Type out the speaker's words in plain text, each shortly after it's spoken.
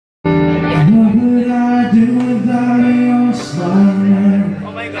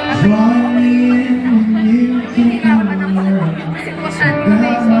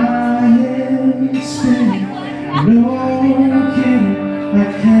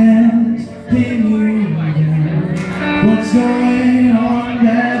hands, can you hear what's going on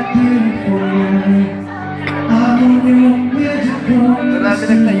that beautiful night? I'm on your magical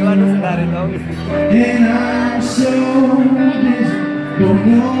and I'm so busy, don't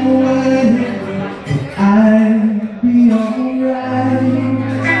know what it is, but I'll be alright.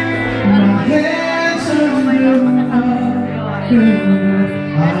 My hands under my pillow,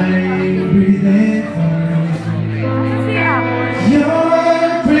 I'm breathing fine.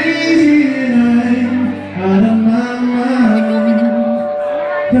 You're crazy and I'm out of my mind,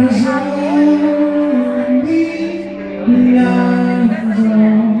 'cause only love's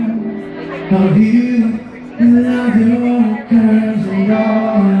all of you. Love your curves and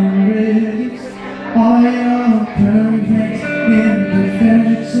all your ribs, all your perfect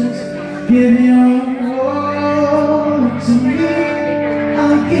imperfections. Give your all to me,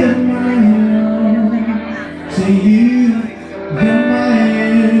 I'll give my all to you. You're my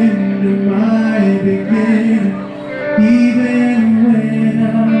end and my beginning, even when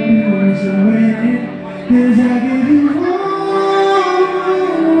I'm losing winning, 'cause I give you all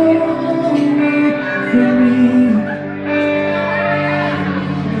for me.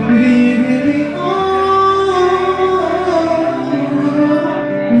 You give me all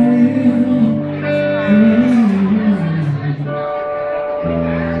for you.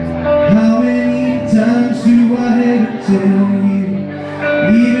 How many times do I have to tell you,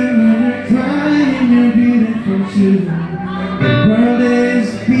 even when you're crying, you're beautiful too. The world is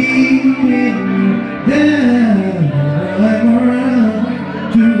beating you down, I'm around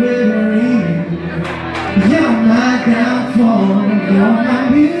to every. You're my downfall, you're my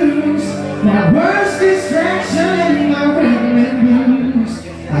muse, my worst distraction, my rhythm blues.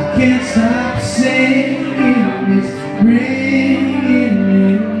 I can't stop singing, it's ringing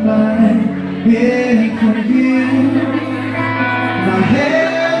in my head for you. My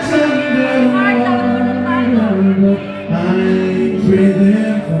head's under water, but I'm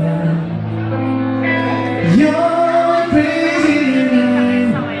breathing fine. You're crazy and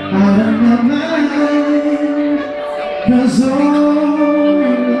I'm out of my mind, 'cause all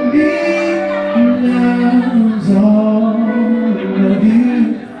of me loves all of you.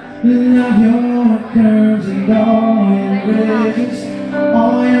 Love your curves and all your ribs,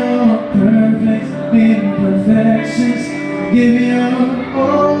 all your perfect imperfections. Give your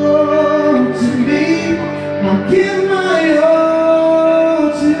all to me, I'll give my all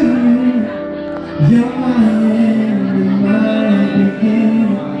to you. You're my end and my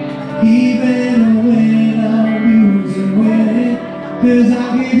beginning, even when I'm losing winning, 'cause I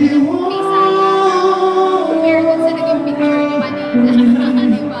give you all.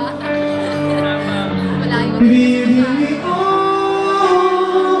 Baby, you give me all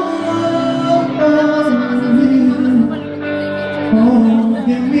of you. Oh,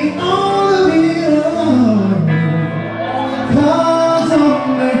 give me all of you. 'Cause on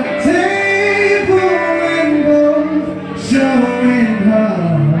the table and both showing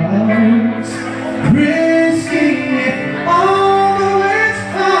hearts, risking it all the way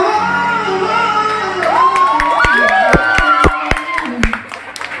home.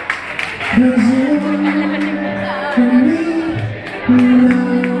 'Cause for me,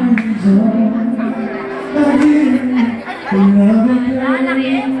 love's all of you. Love your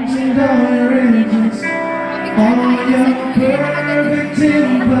curves and all your edges, all your perfect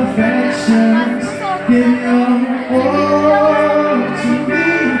imperfections. Give your all to me,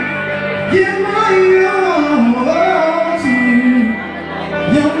 give my all to you.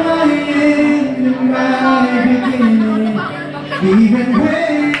 You're my end and my beginning, even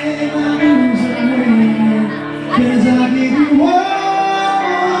when I'm losing winning, 'cause I give you all.